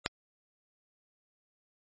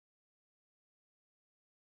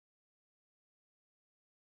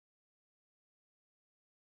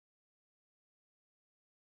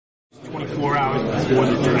24 hours before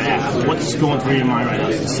the draft. What's going through your mind right now?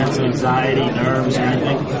 Is it a sense of anxiety, nerves, or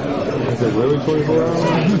anything? Is it really 24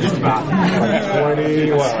 hours? Just about. Like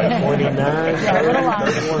 20, like 29,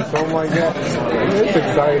 something like that. It's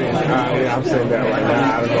exciting. I'm saying that right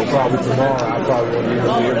now. I don't know, probably tomorrow I probably won't even be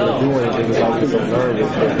able to do anything because I'll be so nervous.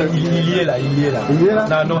 Il est là.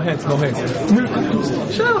 Nah, no hints.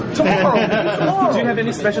 Shut up, tomorrow. Do you have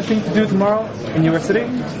any special thing to do tomorrow in your city?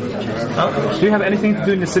 Huh? Do you have anything to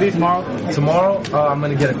do in the city tomorrow? Tomorrow, I'm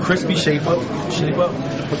gonna get a crispy shape up,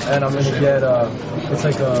 and I'm gonna get it's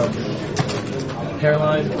like a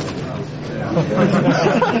hairline.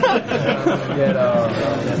 Get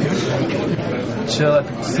chill,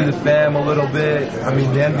 see the fam a little bit. I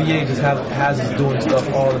mean, the NBA just has us doing stuff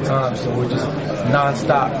all the time, so we're just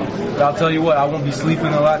non-stop. But I'll tell you what, I won't be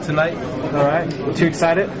sleeping a lot tonight. All right, too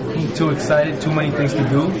excited? Too excited. Too many things to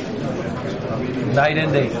do. Night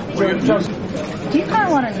and day. Do you kind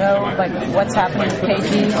of want to know, like, what's happening with KG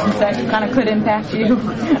since that kind of could impact you?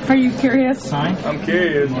 Are you curious? I'm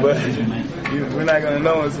curious, but we're not going to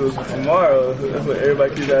know until tomorrow. That's what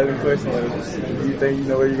everybody keeps asking questions. Like, do you think you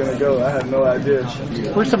know where you're going to go? I have no idea.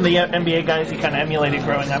 Who are some of the NBA guys you kind of emulated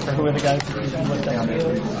growing up, or who are the guys that you looked up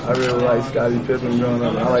to? I really like Scottie Pippen growing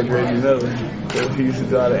up. I like Reggie Miller. He used to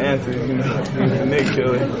do all the answers, you know, he was the Nick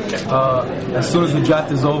killer. As soon as the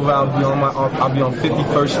draft is over, I'll be on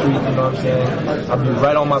 51st Street, you know what I'm saying? I'll be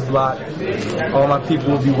right on my block. All my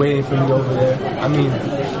people will be waiting for me over there. I mean,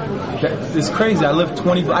 it's crazy. I live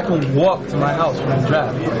 20 blocks. I can walk to my house from the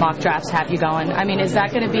draft. Mock drafts have you going. I mean, is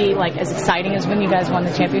that going to be like as exciting as when you guys won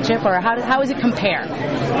the championship, or how does it compare?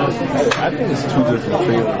 I think it's two different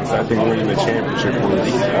feelings. I think winning the championship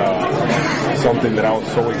was something that I was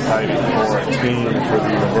so excited for a team, for the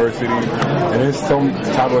university, and it's some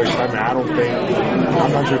type of excitement.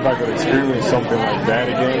 I'm not sure if I could experience something like that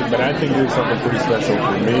again, but I think it's something pretty special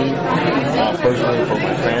for me, personally, for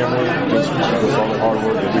my family, just with all the hard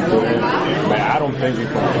work that we put in. But I don't think it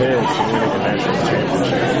compares to winning the national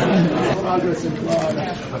championship.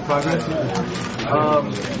 Progress?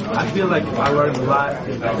 I feel like I learned a lot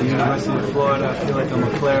at the University of Florida. I feel like I'm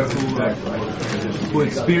a player who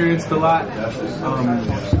experienced a lot.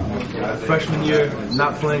 Freshman year,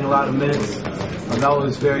 not playing a lot of minutes. That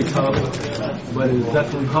was very tough, but it was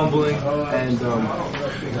definitely humbling and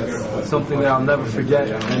something that I'll never forget.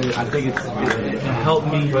 And I think it helped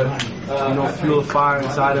me, fuel a fire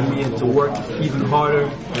inside of me and to work even harder.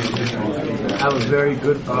 I was very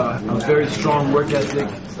good, a very strong work ethic,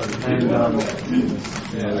 and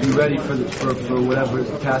be ready for whatever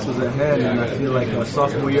task was at hand. And I feel like my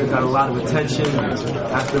sophomore year got a lot of attention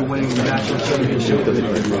after winning the national championship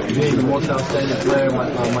and being the most outstanding player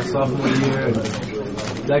my sophomore year. And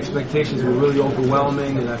the expectations were really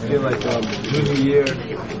overwhelming, and I feel like junior year,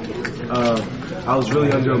 I was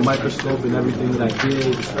really under a microscope in everything that I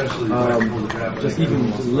did. Just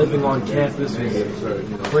even living on campus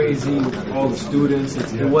was crazy with all the students.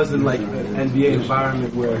 It wasn't like an NBA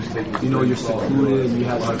environment where, you're secluded and you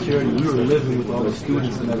have security. We were living with all the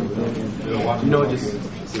students and everything. And, just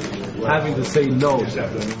having to say no for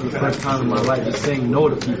the first time in my life, just saying no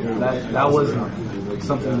to people, that wasn't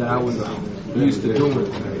something that I was used to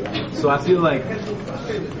doing. So I feel like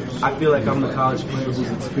I'm the college player who's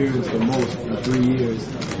experienced the most in 3 years,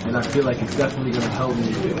 and I feel like it's definitely going to help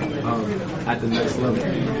me at the next level.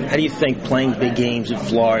 How do you think playing big games in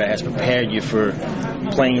Florida has prepared you for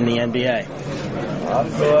playing in the NBA? I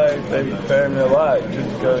feel like they prepared me a lot, just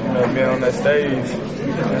because, being on that stage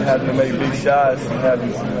and having to make big shots and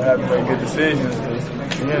having to make good decisions.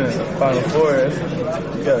 Being in the Final Four,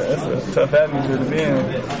 that's a tough atmosphere to be in,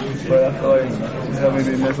 but I feel like it's helped me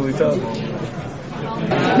be mentally tough.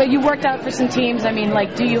 So you worked out for some teams. I mean,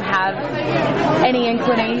 do you have any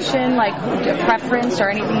inclination, a preference or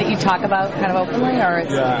anything that you talk about kind of openly?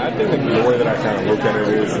 Yeah, I think the way that I kind of look at it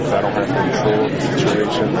is I don't have control of the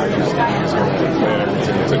situation. I just think it's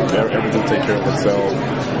going to play everything take care of itself.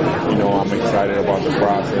 I'm excited about the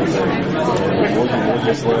process, and we'll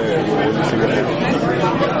just see what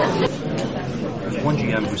happens. One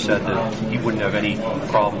GM who said that he wouldn't have any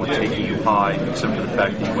problem with taking you high except for the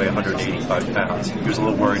fact that you weigh 185 pounds. He was a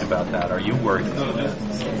little worried about that. Are you worried?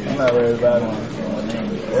 I'm not worried about it.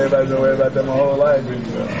 Everybody's been worried about that my whole life. I'm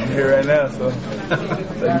here right now, so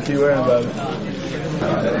you keep worrying about it.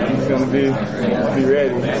 I'm just going to be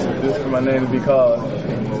ready just for my name to be called.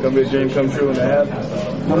 It's going to be a dream come true when that happens.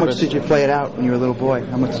 How much did you play it out when you were a little boy?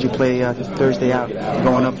 How much did you play Thursday out,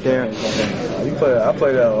 going up there? I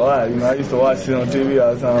played that a lot. I used to watch it on TV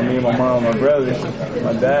all the time. Me and my mom, my brother,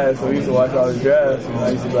 my dad. So we used to watch all the drafts. I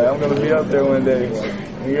used to be like, I'm gonna be up there one day.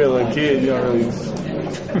 When you're a little kid, you don't really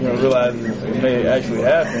realizing it may actually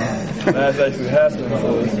happen. That's actually happening.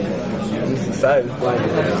 So I'm just excited.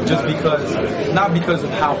 Just because, not because of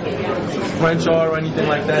how French are or anything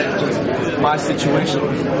like that, just my situation,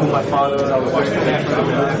 who my father is. I was very thankful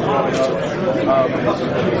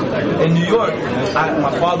in New York,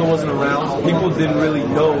 my father wasn't around. People didn't really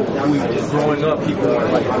know who he was growing up. People were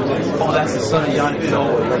like, oh, that's the son of Yannick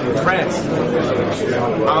Noah. In France,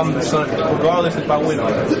 I'm the son, regardless if I win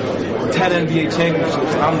 10 NBA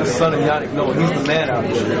championships, I'm the son of Yannick Noah. He's the man out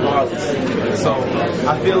there, regardless. So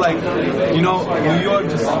I feel like, New York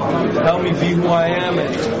just helped me be who I am.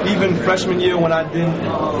 And even freshman year when I didn't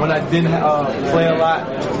play a lot,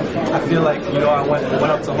 I feel like, I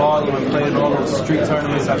went up to Harlem and played in all those street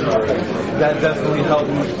tournaments. I feel like that definitely helped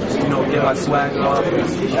me, get my swag off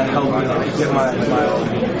and helped me get my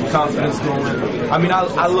confidence going. I mean,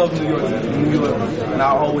 I love New York, and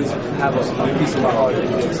I'll always have a piece of my heart.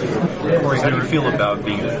 Corey, how do you feel about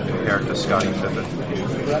being compared to Scottie Pippen?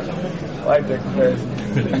 I like that comparison.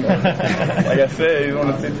 Like I said, he's one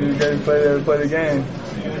of the 50 greatest players to ever play the game.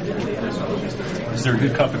 Is there a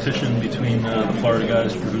good competition between the Florida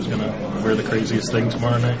guys for who's going to wear the craziest thing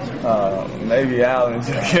tomorrow night? Maybe Al and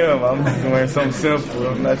Joakim. I'm just wearing something simple.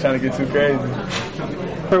 I'm not trying to get too crazy.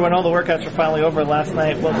 For when all the workouts were finally over last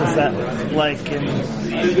night, what was that like, and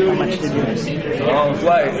how much did you miss? Long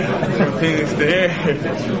flight from Phoenix to here.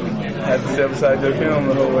 I had to step beside Joakim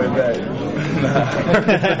the whole way back.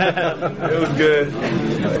 It was good.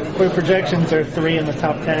 For projections are 3 in the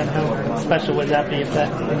top 10. How special would that be if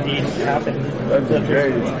that indeed happened? That'd be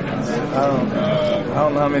great. I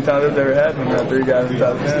don't know how many times that's ever happened. Now 3 guys in the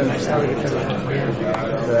top 10.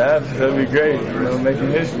 That'd be great.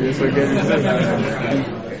 Making history. That's what Gators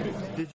do.